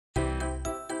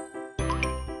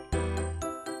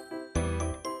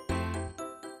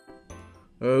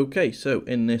Okay, so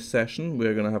in this session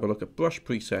we're going to have a look at brush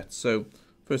presets. So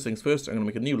first things first, I'm going to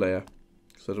make a new layer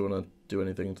because I don't want to do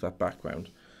anything to that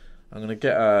background. I'm going to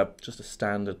get just a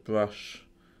standard brush,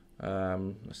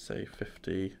 let's say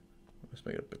 50, let's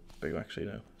make it a bit bigger actually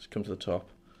now, let's come to the top.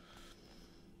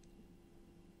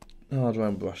 Hard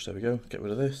round brush, there we go, get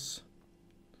rid of this.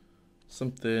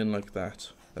 Something like that,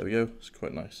 there we go, it's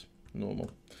quite nice, normal.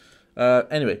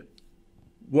 Anyway,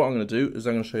 what I'm going to do is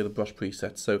I'm going to show you the brush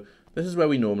presets. So this is where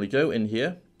we normally go in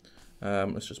here.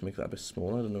 Let's just make that a bit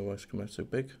smaller. I don't know why it's coming out so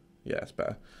big. Yeah, it's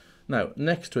better. Now,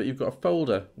 next to it, you've got a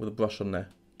folder with a brush on there.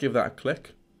 Give that a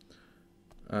click,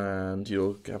 and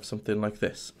you'll have something like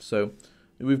this. So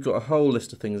we've got a whole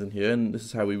list of things in here, and this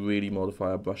is how we really modify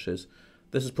our brushes.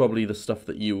 This is probably the stuff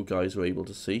that you guys are able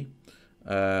to see,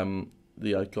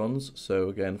 the icons. So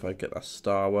again, if I get that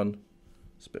star one,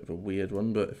 it's a bit of a weird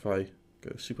one, but if I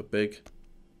go super big,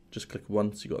 just click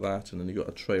once, you got that, and then you got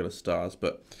a trail of stars.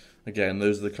 But again,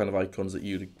 those are the kind of icons that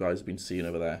you guys have been seeing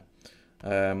over there.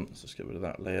 Let's just get rid of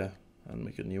that layer and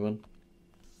make a new one.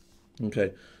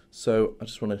 Okay, so I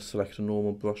just want to select a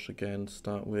normal brush again to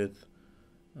start with.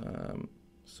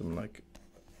 Something like,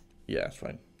 yeah, that's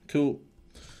fine. Cool.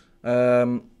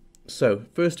 So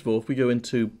first of all, if we go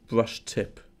into brush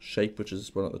tip shape, which is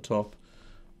this one at the top,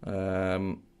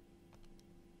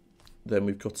 then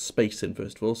we've got spacing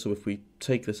first of all. So if we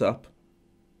take this up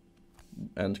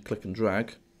and click and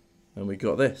drag, and we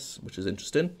got this, which is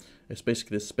interesting. It's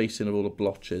basically the spacing of all the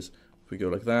blotches. If we go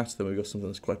like that, then we've got something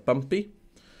that's quite bumpy.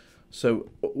 So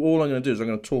all I'm going to do is I'm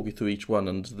going to talk you through each one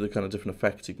and the kind of different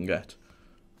effects you can get.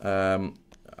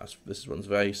 This one's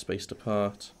very spaced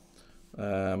apart. You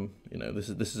know, this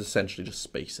is essentially just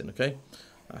spacing. Okay,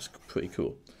 that's pretty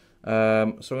cool. So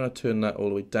I'm going to turn that all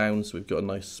the way down so we've got a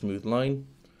nice smooth line.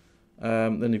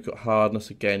 Then you've got hardness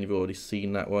again. You've already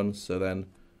seen that one. So then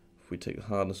if we take the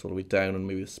hardness all the way down and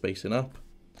move the spacing up,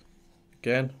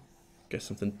 again, get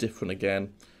something different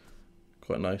again.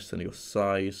 Quite nice. Then you've got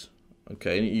size.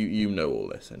 Okay, and you know all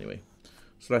this anyway.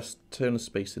 So let's turn the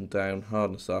spacing down,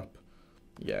 hardness up.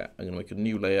 Yeah, I'm going to make a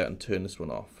new layer and turn this one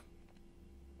off.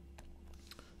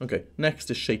 Okay, next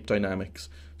is shape dynamics.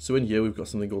 So in here we've got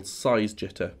something called size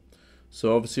jitter.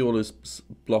 So obviously all those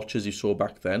blotches you saw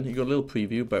back then, you got a little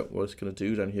preview about what it's going to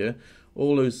do down here.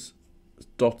 All those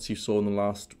dots you saw in the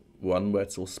last one where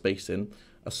it's all spacing,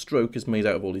 a stroke is made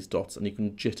out of all these dots and you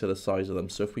can jitter the size of them.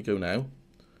 So if we go now,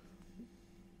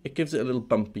 it gives it a little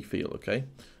bumpy feel, okay?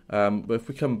 But if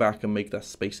we come back and make that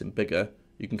spacing bigger,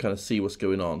 you can kind of see what's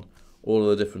going on. All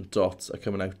of the different dots are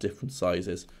coming out different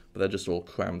sizes, but they're just all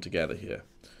crammed together here.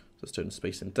 So let's turn the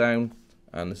spacing down.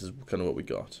 And this is kind of what we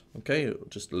got, okay?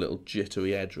 Just a little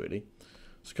jittery edge, really.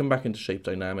 So come back into shape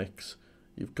dynamics.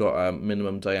 You've got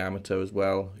minimum diameter as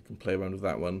well. You can play around with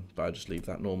that one, but I just leave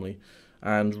that normally.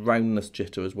 And roundness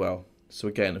jitter as well. So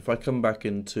again, if I come back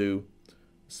into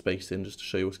spacing, just to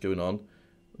show you what's going on,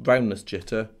 roundness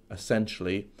jitter,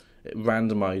 essentially, it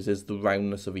randomizes the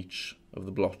roundness of each of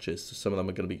the blotches. So some of them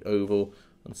are going to be oval,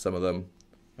 and some of them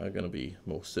are going to be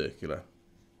more circular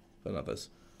than others.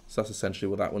 So that's essentially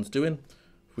what that one's doing.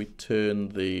 If we turn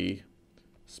the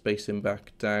spacing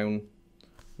back down,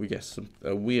 we get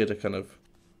a weirder kind of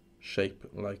shape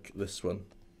like this one.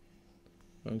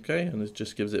 Okay, and it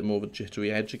just gives it more of a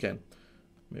jittery edge again.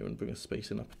 Maybe we'll bring a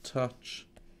spacing up a touch.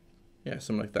 Yeah,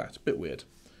 something like that. A bit weird.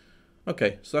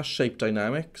 Okay, so that's shape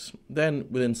dynamics. Then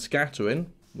within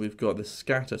scattering, we've got this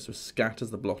scatter, so it scatters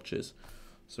the blotches.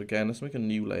 So again, let's make a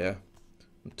new layer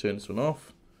and turn this one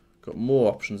off. Got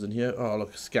more options in here. Oh,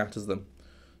 look, scatters them.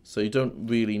 So you don't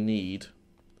really need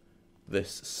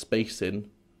this spacing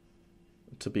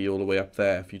to be all the way up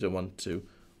there if you don't want to.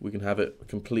 We can have it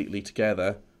completely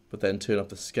together, but then turn off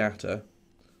the scatter,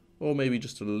 or maybe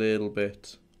just a little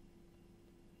bit,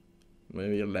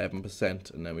 maybe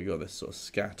 11%, and then we got this sort of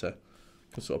scatter.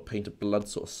 You can sort of paint a blood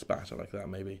sort of spatter like that,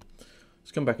 maybe.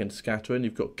 Let's come back into scattering.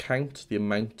 You've got count, the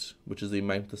amount, which is the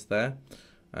amount that's there,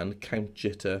 and count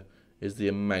jitter is the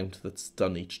amount that's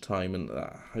done each time, and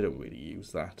I don't really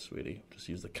use that, really. Just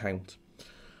use the count.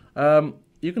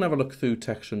 You can have a look through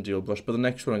texture and deal brush, but the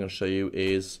next one I'm going to show you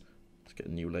is, let's get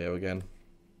a new layer again,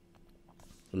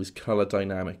 these color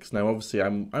dynamics. Now obviously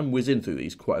I'm whizzing through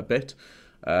these quite a bit,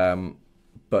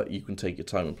 but you can take your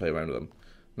time and play around with them.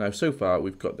 Now so far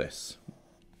we've got this.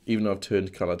 Even though I've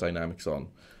turned color dynamics on,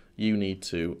 you need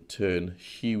to turn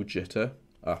hue jitter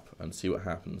up and see what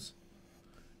happens.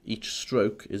 Each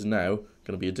stroke is now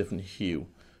going to be a different hue.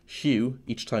 Hue,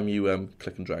 each time you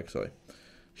click and drag, sorry.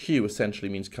 Hue essentially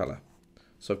means color.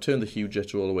 So I've turned the hue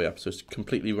jitter all the way up, so it's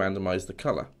completely randomized the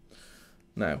color.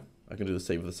 Now, I can do the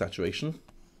same with the saturation.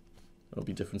 There'll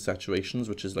be different saturations,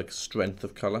 which is like strength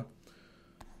of color.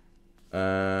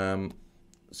 So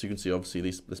you can see obviously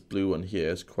this blue one here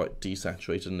is quite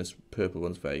desaturated and this purple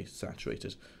one's very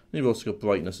saturated. And you've also got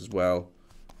brightness as well,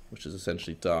 which is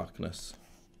essentially darkness.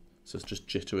 So it's just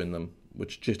jitter in them,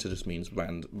 which jitter just means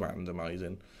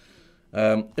randomizing.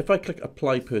 If I click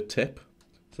apply per tip,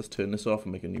 so let's turn this off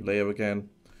and make a new layer again.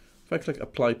 If I click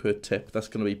apply per tip, that's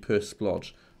going to be per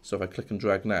splodge. So if I click and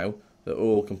drag now, they're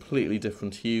all completely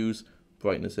different hues,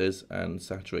 brightnesses and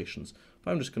saturations.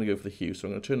 But I'm just going to go for the hue, so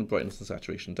I'm going to turn the brightness and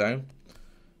saturation down.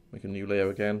 Make a new layer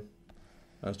again,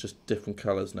 and it's just different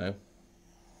colours now.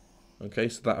 Okay,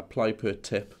 so that apply per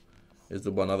tip is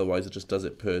the one, otherwise it just does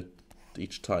it per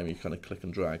each time you kind of click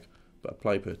and drag. But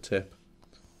apply per tip,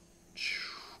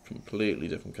 completely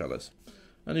different colours.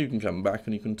 And you can come back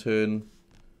and you can turn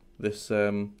this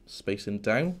spacing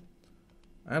down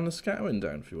and the scattering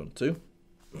down if you want to.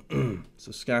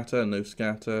 So scatter, no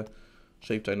scatter,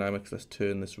 shape dynamics, let's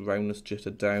turn this roundness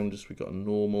jitter down, just we got a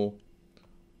normal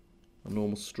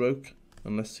stroke,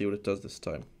 and let's see what it does this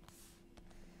time.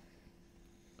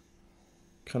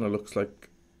 Kind of looks like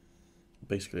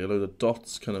basically a load of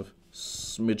dots kind of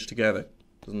smidged together,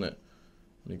 doesn't it?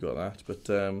 And you've got that, but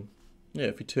yeah,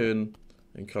 if you turn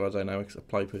in color dynamics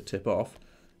apply per tip off,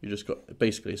 you just got,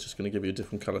 basically it's just going to give you a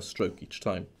different color stroke each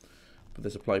time. But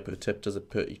this apply per tip does it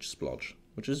per each splodge,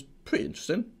 which is pretty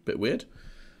interesting, bit weird.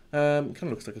 Kind of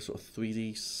looks like a sort of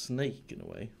 3D snake in a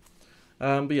way.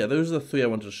 But yeah, those are the three I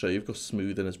wanted to show you. You've got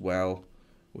smoothing as well,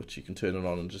 which you can turn it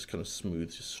on and just kind of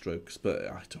smooth your strokes. But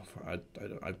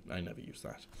I never use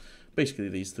that. Basically,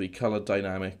 these three: color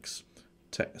dynamics,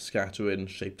 scattering,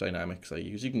 shape dynamics. I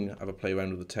use. You can have a play around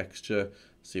with the texture,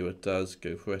 see what it does,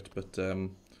 go for it. But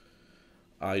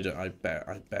I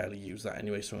barely use that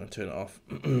anyway, so I'm going to turn it off.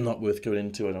 Not worth going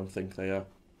into. I don't think they are.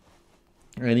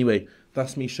 Anyway,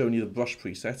 that's me showing you the brush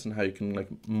presets and how you can like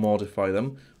modify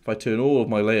them. If I turn all of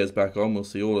my layers back on, we'll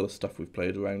see all of the stuff we've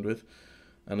played around with.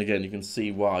 And again, you can see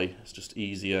why it's just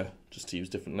easier just to use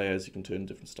different layers. You can turn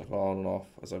different stuff on and off,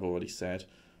 as I've already said.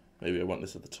 Maybe I want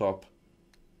this at the top.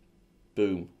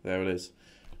 Boom, there it is.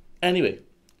 Anyway,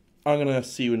 I'm going to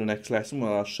see you in the next lesson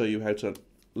where I'll show you how to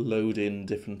load in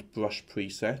different brush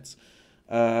presets.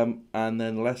 And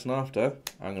then the lesson after,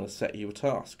 I'm going to set you a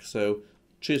task. So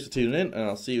cheers for tuning in, and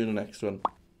I'll see you in the next one.